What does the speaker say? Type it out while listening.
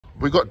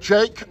We got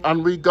Jake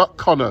and we got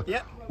Connor.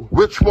 Yep.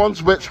 Which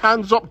one's which?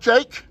 Hands up,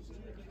 Jake.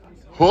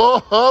 Ho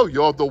ho,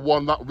 you're the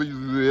one that we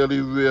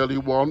really, really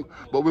want.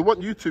 But we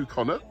want you too,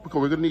 Connor,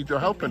 because we're going to need your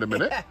help in a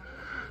minute.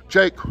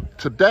 Jake,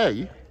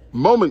 today,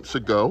 moments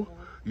ago,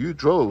 you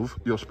drove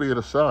your speed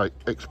of sight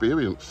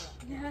experience.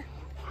 Yeah.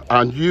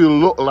 And you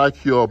look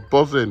like you're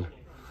buzzing.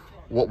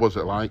 What was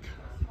it like?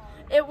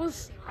 It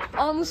was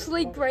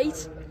honestly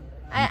great.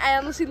 I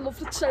honestly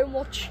loved it so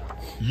much.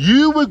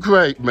 You were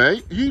great,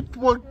 mate. You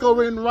were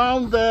going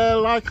round there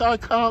like I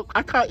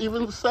can't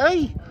even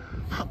say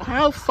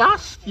how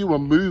fast you were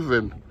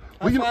moving.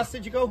 How fast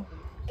did you go?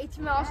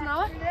 80 miles an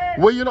hour.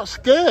 Were you not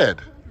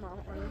scared? No, not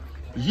really.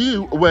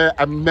 You were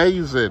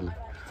amazing.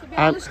 To be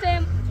honest,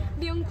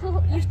 my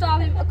uncle used to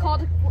have a car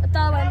that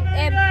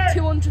went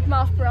 200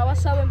 miles per hour,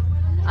 so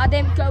I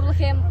didn't go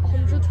like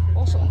 100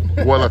 or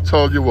something. Well, I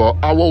tell you what,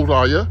 how old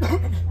are you?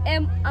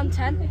 I'm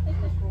 10.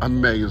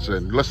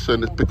 Amazing.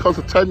 Listen, it's because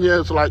of 10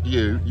 years like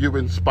you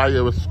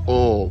inspire us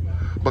all.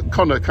 But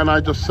Connor, can I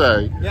just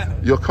say, yeah,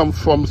 you come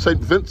from St.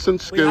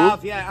 Vincent's School. We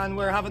have, yeah, and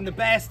we're having the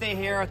best day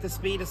here at the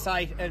Speed of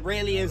Sight. It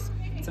really is.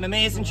 It's an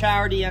amazing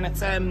charity, and it's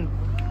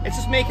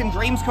just making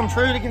dreams come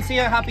true. You can see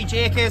how happy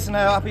Jake is and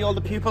how happy all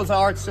the pupils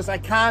are. It's just, I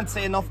can't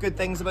say enough good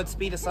things about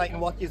Speed of Sight and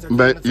what you are doing.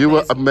 Mate, you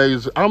were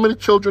amazing. How many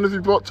children have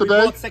you brought today?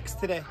 We brought 6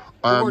 today.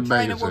 We're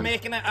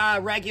making it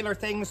a regular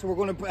thing, so we're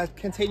going to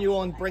continue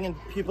on bringing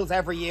pupils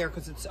every year,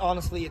 because it's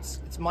honestly, it's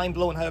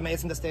mind-blowing how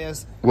amazing this day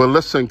is. Well,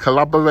 listen,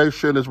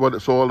 collaboration is what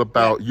it's all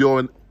about. Yeah. You're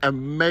an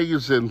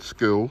amazing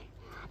school.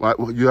 Right?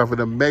 You have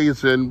an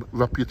amazing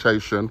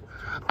reputation,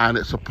 and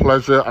it's a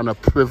pleasure and a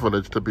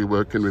privilege to be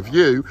working with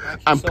you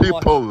and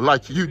people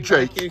like you,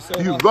 Jake. Thank you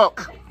so much.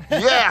 rock.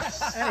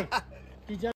 Yes.